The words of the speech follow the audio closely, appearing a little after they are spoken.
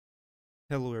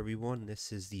Hello everyone,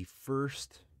 this is the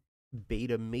first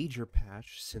beta major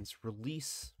patch since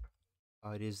release.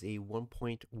 It is a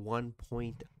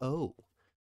 1.1.0. So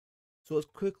let's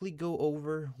quickly go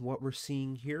over what we're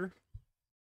seeing here,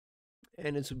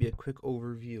 and this will be a quick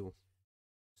overview.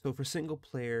 So for single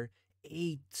player,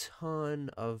 a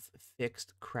ton of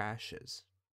fixed crashes.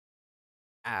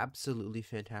 Absolutely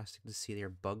fantastic to see. They're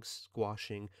bug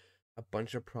squashing a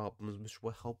bunch of problems, which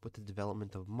will help with the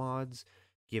development of mods,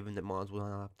 given that mods will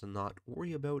have to not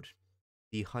worry about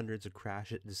the hundreds of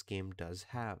crashes this game does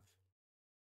have.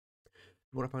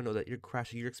 You want to find out that your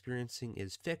crash you're experiencing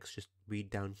is fixed, just read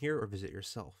down here or visit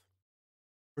yourself.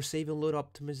 For save and load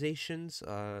optimizations,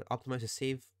 optimize the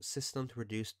save system to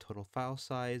reduce total file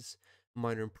size,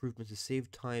 minor improvements to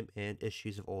save time, and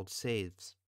issues of old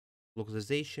saves.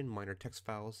 Localization, minor text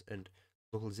files, and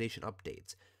localization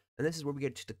updates. And this is where we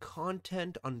get to the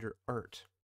content under art.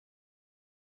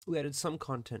 We added some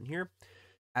content here.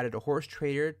 Added a horse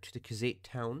trader to the Kazate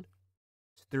town,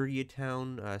 Sturgia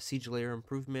town siege layer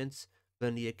improvements,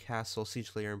 Vendia Castle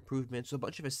siege layer improvements, so a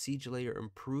bunch of siege layer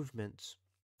improvements.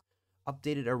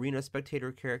 Updated arena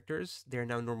spectator characters, they are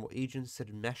now normal agents instead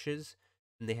of meshes,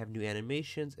 and they have new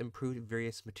animations, improved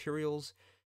various materials,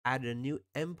 added a new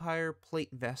Empire plate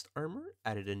vest armor,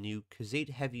 added a new Kazate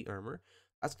heavy armor.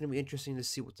 That's going to be interesting to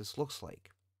see what this looks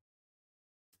like.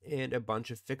 And a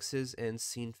bunch of fixes and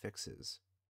scene fixes.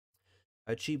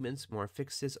 Achievements, more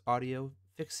fixes, audio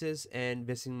fixes, and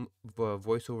missing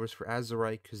voiceovers for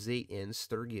Azurai, Kazate, and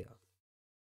Sturgia.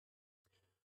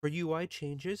 For UI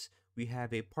changes, we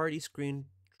have a party screen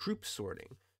troop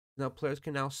sorting. Now players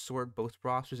can now sort both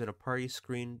rosters in a party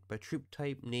screen by troop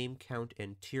type, name, count,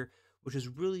 and tier, which is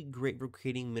really great for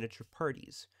creating miniature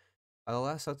parties. The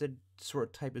last selected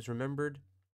sort type is remembered.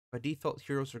 By default,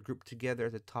 heroes are grouped together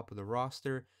at the top of the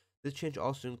roster. This change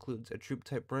also includes a troop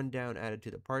type rundown added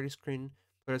to the party screen.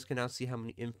 Players can now see how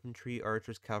many infantry,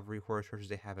 archers, cavalry, horse archers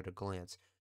they have at a glance.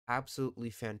 Absolutely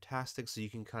fantastic, so you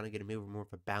can kind of get maybe more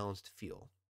of a balanced feel.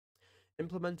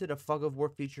 Implemented a fog of war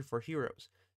feature for heroes.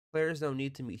 Players now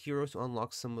need to meet heroes to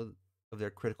unlock some of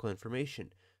their critical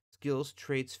information. Skills,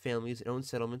 traits, families, and own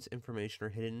settlements information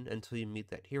are hidden until you meet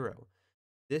that hero.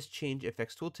 This change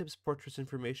affects tooltips, portraits,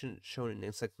 information shown in the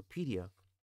encyclopedia.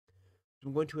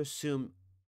 I'm going to assume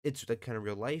it's like kind of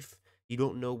real life. You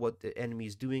don't know what the enemy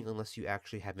is doing unless you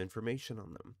actually have information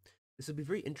on them. This will be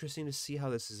very interesting to see how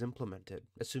this is implemented,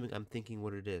 assuming I'm thinking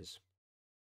what it is.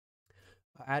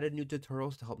 Added new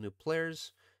tutorials to help new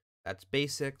players. That's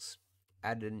basics.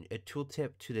 Added a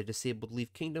tooltip to the disabled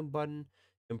Leaf Kingdom button.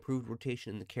 Improved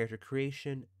rotation in the character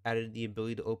creation. Added the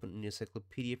ability to open an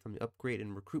encyclopedia from the upgrade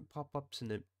and recruit pop-ups in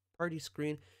the party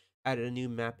screen. Added a new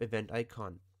map event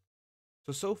icon.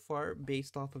 So far,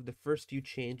 based off of the first few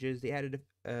changes, they added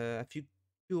a few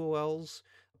QOLs,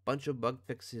 a bunch of bug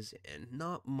fixes, and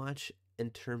not much in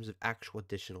terms of actual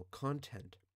additional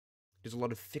content. There's a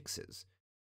lot of fixes.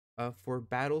 For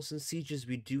battles and sieges,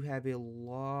 we do have a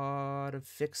lot of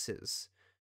fixes.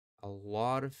 A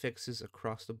lot of fixes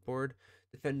across the board.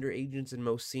 Defender agents in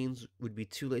most scenes would be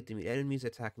too late to meet enemies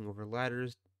attacking over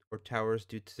ladders or towers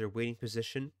due to their waiting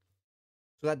position.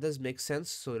 So that does make sense.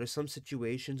 So there's some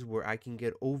situations where I can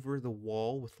get over the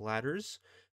wall with ladders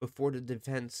before the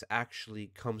defense actually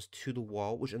comes to the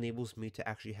wall, which enables me to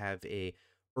actually have a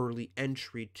early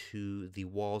entry to the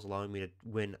walls, allowing me to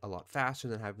win a lot faster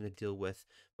than having to deal with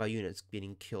my units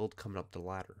getting killed coming up the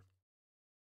ladder.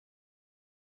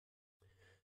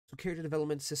 So character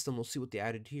development system, we'll see what they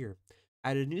added here.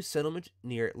 Added a new settlement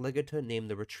near Legata named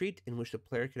the Retreat, in which the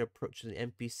player can approach the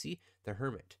NPC, the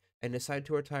Hermit, and decide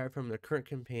to retire from their current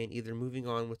campaign, either moving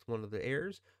on with one of the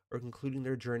heirs or concluding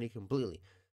their journey completely.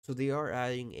 So they are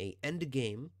adding a end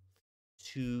game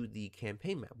to the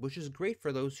campaign map, which is great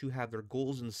for those who have their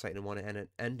goals in sight and want to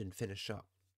end and finish up.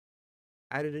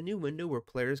 Added a new window where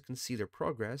players can see their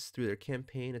progress through their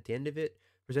campaign at the end of it,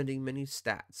 presenting many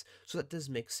stats. So that does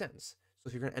make sense. So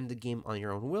if you're going to end the game on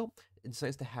your own will, it's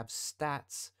nice to have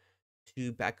stats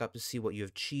to back up to see what you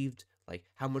have achieved, like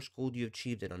how much gold you have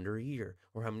achieved in under a year,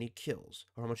 or how many kills,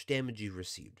 or how much damage you've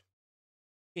received.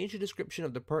 Change the description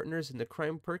of the partners in the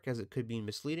crime perk as it could be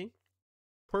misleading.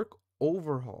 Perk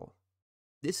overhaul.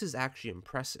 This is actually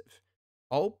impressive.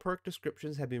 All perk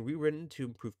descriptions have been rewritten to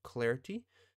improve clarity.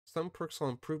 Some perks saw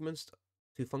improvements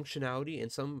to functionality,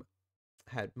 and some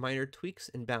had minor tweaks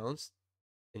in balance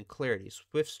and clarity.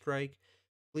 Swift strike,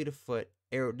 fleet of foot,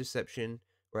 arrow deception,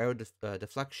 or arrow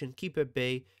deflection, keep at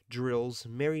bay, drills,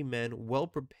 merry men, well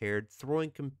prepared,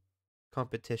 throwing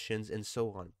competitions, and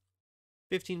so on.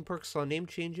 15 perks saw name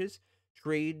changes.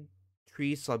 Trade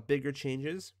trees saw bigger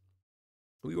changes.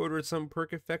 We ordered some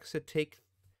perk effects to take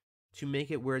to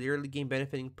make it where the early game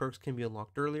benefiting perks can be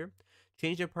unlocked earlier.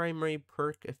 Change the primary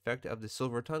perk effect of the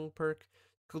Silver Tongue perk.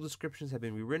 Skill descriptions have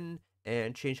been rewritten,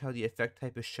 and change how the effect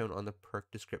type is shown on the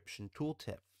perk description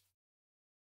tooltip.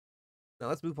 Now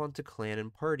let's move on to clan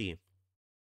and party.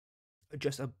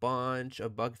 Just a bunch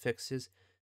of bug fixes,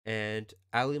 and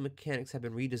alley mechanics have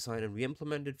been redesigned and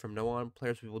re-implemented. From now on,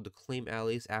 players will be able to claim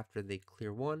alleys after they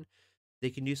clear one. They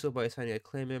can do so by assigning a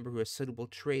clan member who has suitable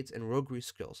traits and roguery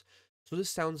skills. So this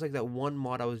sounds like that one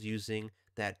mod I was using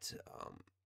that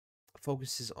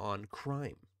focuses on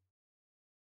crime.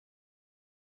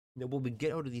 Now, when we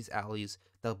get out of these alleys,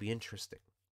 that'll be interesting.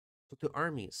 So to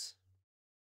armies,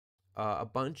 a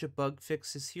bunch of bug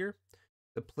fixes here.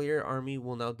 The player army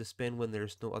will now disband when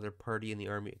there's no other party in the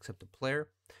army except the player.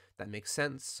 That makes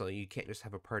sense, so you can't just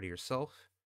have a party yourself.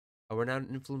 Renown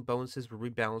and influence bonuses were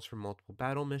rebalanced for multiple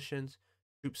battle missions.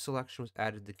 Troop selection was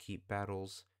added to keep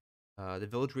battles. The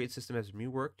village raid system has been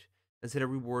reworked. Instead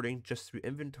of rewarding just through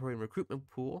inventory and recruitment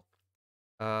pool,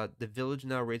 the village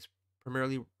now raids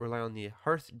primarily rely on the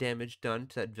hearth damage done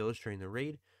to that village during the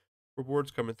raid.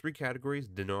 Rewards come in 3 categories: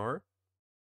 dinar,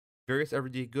 various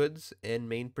everyday goods, and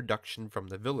main production from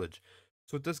the village.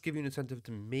 So it does give you an incentive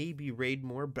to maybe raid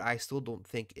more, but I still don't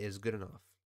think is good enough.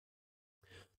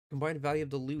 Combined value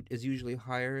of the loot is usually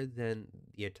higher than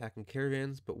the attacking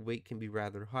caravans, but weight can be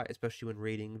rather high, especially when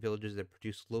raiding villages that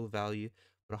produce low value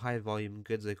but high volume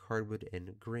goods like hardwood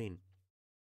and grain.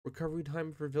 Recovery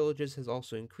time for villages has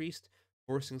also increased,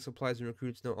 forcing supplies and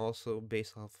recruits now also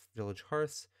based off village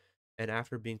hearths, and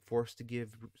after being forced to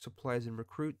give supplies and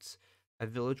recruits, a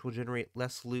village will generate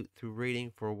less loot through raiding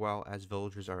for a while as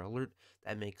villagers are alert.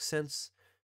 That makes sense.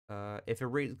 If a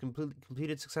raid is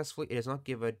completed successfully, it does not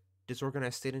give a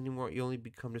disorganized state anymore. You only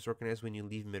become disorganized when you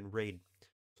leave mid-raid.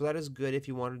 So that is good if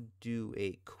you want to do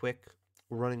a quick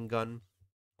run and gun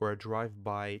or a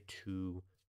drive-by to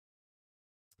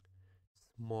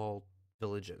small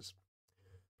villages.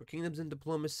 For kingdoms and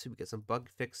diplomacy, we get some bug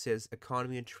fixes.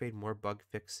 Economy and trade, more bug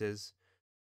fixes.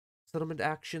 Settlement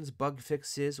actions, bug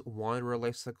fixes. Wanderer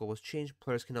lifecycle was changed.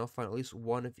 Players can now find at least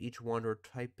one of each wanderer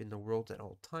type in the world at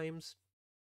all times.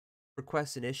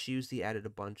 Requests and issues, they added a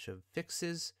bunch of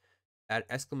fixes. Add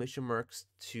exclamation marks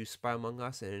to Spy Among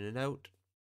Us and In and Out.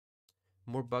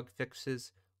 More bug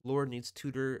fixes. Lore needs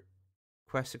tutor.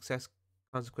 Quest success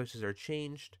consequences are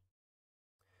changed.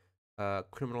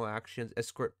 Criminal actions.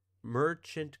 Escort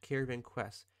merchant caravan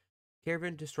quest.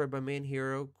 Caravan destroyed by main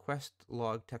hero. Quest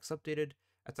log text updated.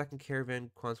 Attacking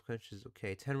caravan consequences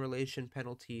okay. 10 relation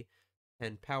penalty.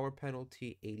 10 power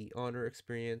penalty. 80 honor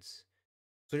experience.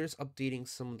 So they're just updating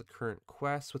some of the current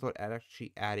quests without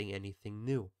actually adding anything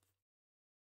new.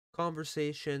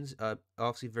 Conversations,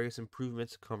 obviously various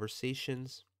improvements to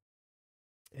conversations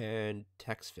and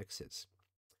text fixes.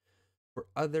 For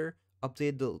other,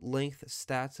 updated the length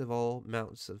stats of all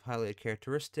mounts of highlighted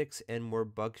characteristics and more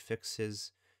bug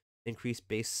fixes, increased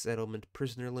base settlement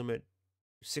prisoner limit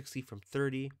 60 from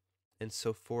 30, and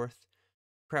so forth.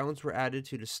 Crowns were added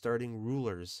to the starting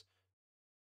rulers.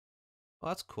 Oh,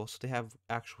 that's cool. So they have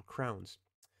actual crowns.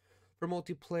 For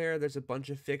multiplayer, there's a bunch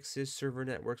of fixes, server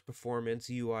networks, performance,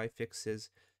 UI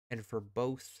fixes, and for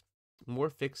both,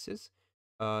 more fixes,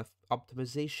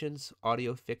 optimizations,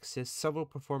 audio fixes, several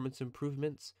performance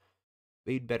improvements,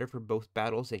 made better for both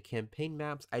battles and campaign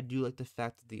maps. I do like the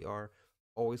fact that they are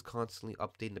always constantly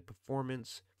updating the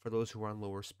performance for those who are on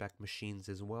lower spec machines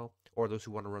as well, or those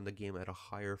who want to run the game at a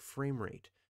higher frame rate.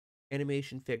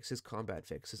 Animation fixes, combat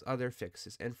fixes, other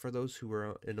fixes, and for those who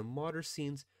are in the modder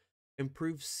scenes,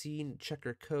 improved scene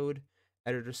checker code,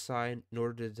 editor side in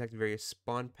order to detect various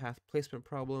spawn path placement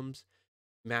problems,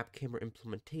 map camera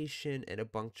implementation, and a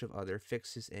bunch of other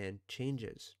fixes and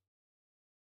changes.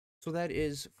 So that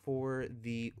is for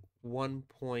the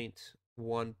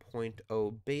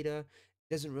 1.1.0 beta. It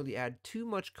doesn't really add too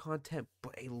much content,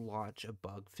 but a lot of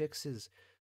bug fixes.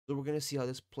 So we're going to see how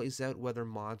this plays out, whether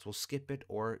mods will skip it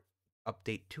or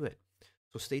update to it.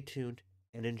 So stay tuned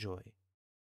and enjoy.